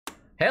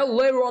Hello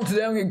everyone,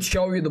 today I'm going to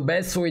show you the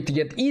best way to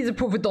get easy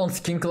profit on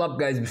Skinclub,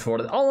 guys.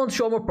 Before that, I want to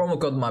show my promo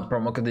code,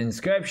 in the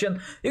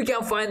description. You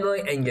can find the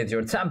link and get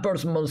your 10%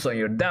 bonus on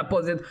your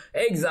deposit.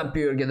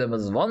 Example, you get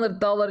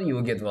 $100, you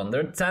will get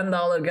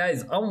 $110,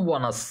 guys. I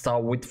wanna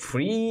start with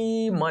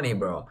free money,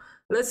 bro.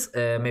 Let's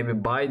maybe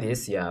buy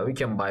this. Yeah, we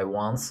can buy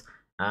once.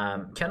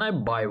 Can I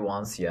buy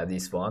once? Yeah,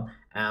 this one.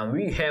 And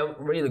we have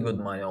really good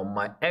money on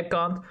my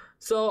account,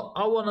 so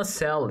I wanna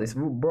sell this,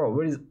 bro.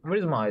 Where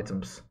is my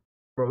items?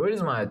 Bro, where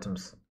is my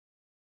items?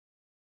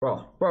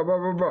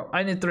 Bro,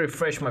 I need to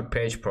refresh my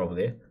page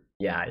probably.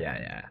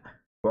 Yeah.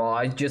 Bro,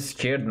 I just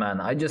scared,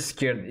 man. I just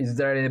scared. Is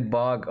there any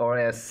bug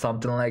or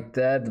something like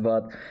that?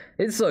 But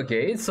it's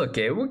okay.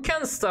 We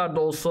can start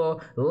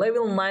also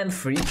level 9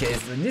 free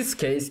case. In this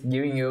case,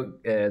 giving you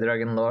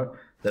Karambit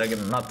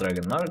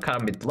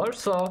lore.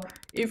 So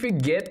if you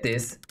get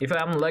this, if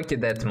I'm lucky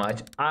that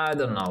much, I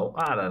don't know.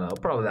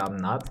 Probably I'm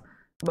not.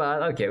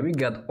 But okay, we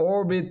got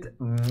orbit.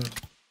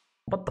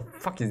 What the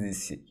fuck is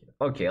this?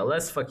 Okay,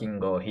 let's fucking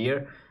go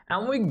here.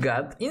 And we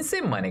got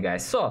insane money,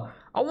 guys. So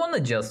I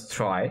wanna just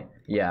try.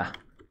 Yeah,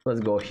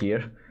 let's go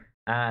here.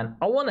 And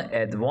I wanna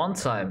add one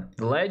time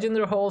the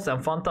legendary holes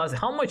and fantastic.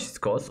 How much it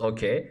costs?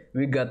 Okay,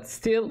 we got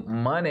still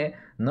money,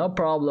 no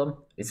problem.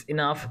 It's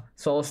enough.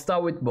 So I'll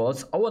start with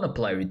bots. I wanna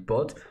play with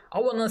bots.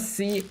 I wanna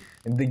see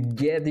the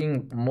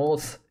getting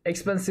most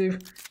expensive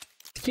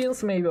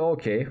skills. Maybe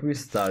okay, we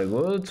start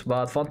good,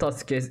 but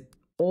fantastic is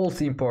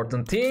also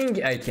important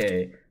thing.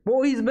 Okay.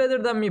 Bro, he's better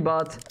than me,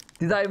 but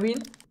did I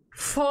win?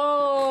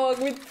 Fuck,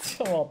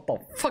 what the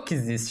fuck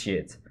is this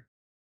shit?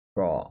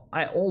 Bro,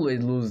 I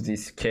always lose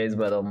this case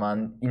battle,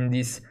 man, in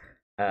these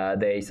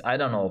days. I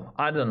don't know.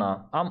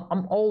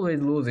 I'm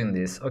always losing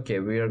this. Okay,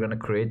 we are gonna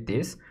create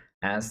this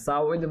and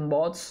start with the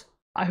bots.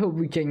 I hope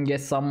we can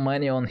get some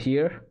money on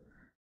here.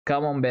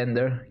 Come on,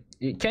 Bender.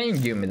 Can you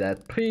give me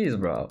that? Please,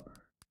 bro.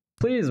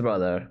 Please,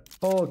 brother.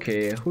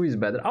 Okay, who is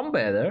better? I'm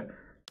better.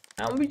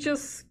 And we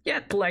just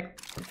get like,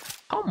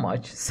 how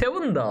much?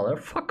 $7?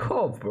 Fuck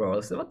off, bro.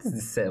 So what is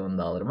this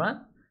 $7,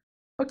 man?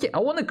 Okay, I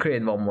want to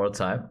create one more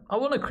time.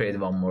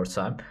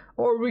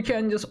 Or we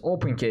can just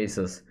open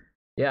cases.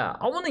 Yeah,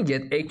 I want to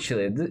get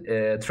actually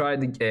try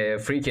the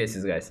free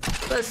cases, guys.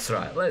 Let's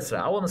try.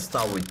 I want to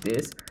start with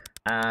this.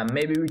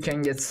 Maybe we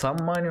can get some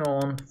money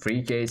on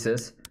free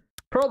cases.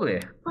 Probably.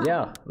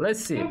 Yeah,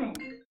 let's see.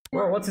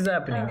 Bro, what is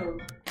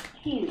happening?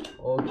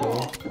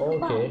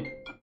 Okay.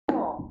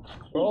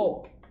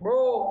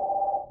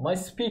 Bro, my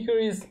speaker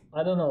is,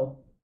 I don't know.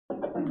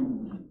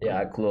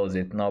 Yeah, close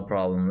it, no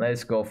problem.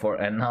 Let's go for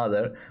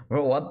another.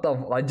 Bro, what the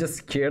I just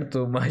scared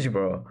too much,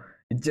 bro.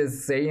 It's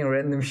just saying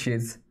random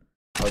shits.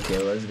 Okay,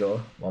 let's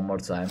go one more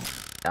time.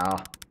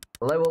 Yeah,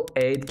 level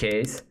 8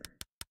 case.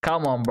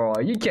 Come on, bro,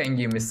 you can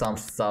give me some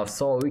stuff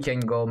so we can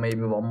go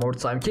maybe one more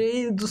time.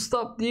 Okay, to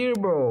stop there,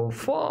 bro.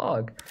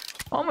 Fuck,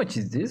 how much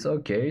is this?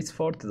 Okay, it's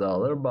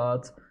 $40,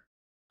 but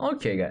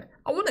okay, guys,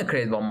 I want to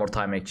create one more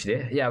time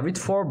actually. Yeah, with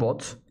 4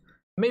 bots.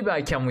 Maybe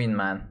I can win,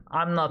 man.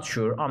 I'm not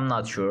sure.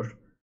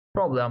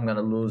 Probably I'm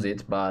gonna lose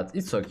it, but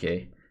it's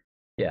okay.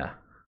 Yeah,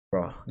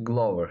 bro.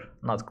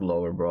 Not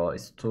Glover, bro.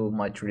 It's too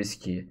much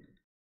risky.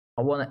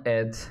 I wanna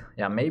add,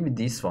 yeah, maybe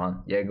this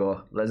one. Yeah,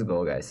 let's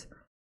go, guys.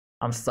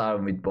 I'm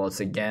starting with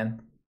bots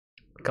again.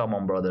 Come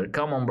on, brother.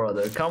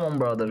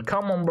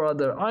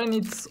 I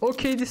need,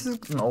 okay, this is,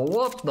 no,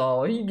 what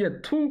the, he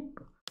get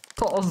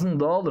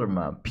 $2,000,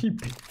 man.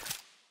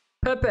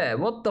 Pepe,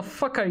 what the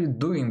fuck are you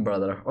doing,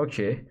 brother?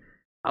 Okay,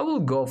 I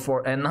will go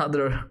for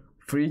another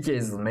free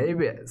case.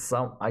 Maybe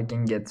I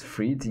can get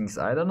free things.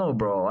 I don't know,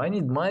 bro. I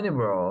need money,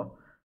 bro.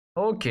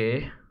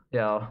 Okay,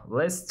 yeah,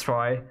 let's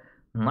try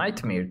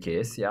nightmare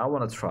case. Yeah, I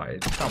wanna try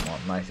it. Come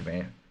on,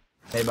 nightmare.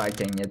 Maybe I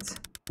can get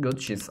good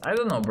shits. I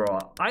don't know, bro.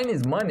 I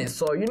need money,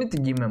 so you need to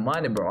give me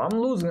money, bro. I'm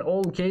losing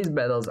all case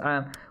battles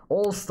and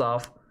all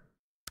stuff.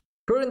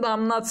 Currently,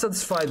 I'm not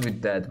satisfied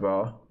with that,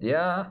 bro.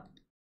 Yeah.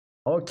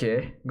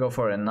 Okay, go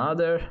for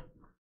another.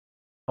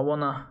 I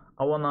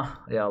wanna,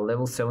 yeah,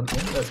 level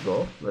 17. Let's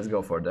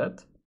go for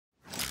that.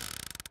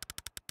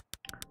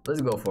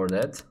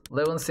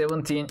 Level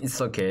 17.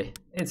 It's okay,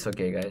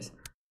 guys.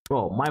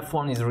 Bro, my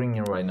phone is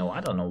ringing right now.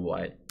 I don't know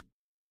why.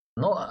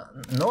 No,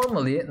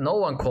 normally no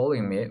one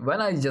calling me. When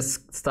I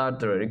just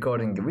started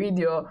recording the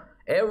video,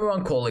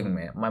 everyone calling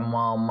me. My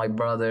mom, my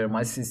brother,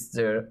 my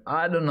sister.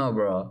 I don't know,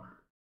 bro.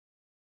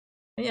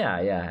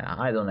 Yeah.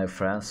 I don't have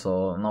friends,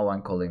 so no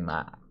one calling me.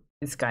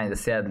 It's kind of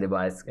sadly,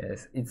 guys.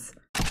 It's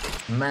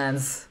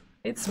man's,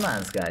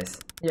 guys.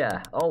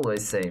 Yeah,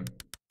 always same.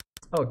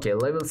 Okay,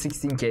 level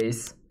 16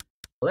 case.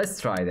 Let's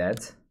try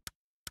that.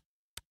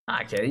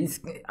 Okay,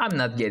 I'm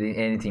not getting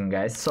anything,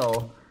 guys.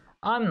 So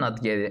I'm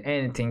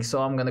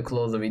gonna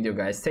close the video,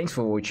 guys. Thanks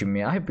for watching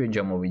me. I hope you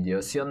enjoyed my video.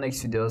 See you on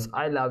next videos.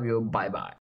 I love you. Bye bye.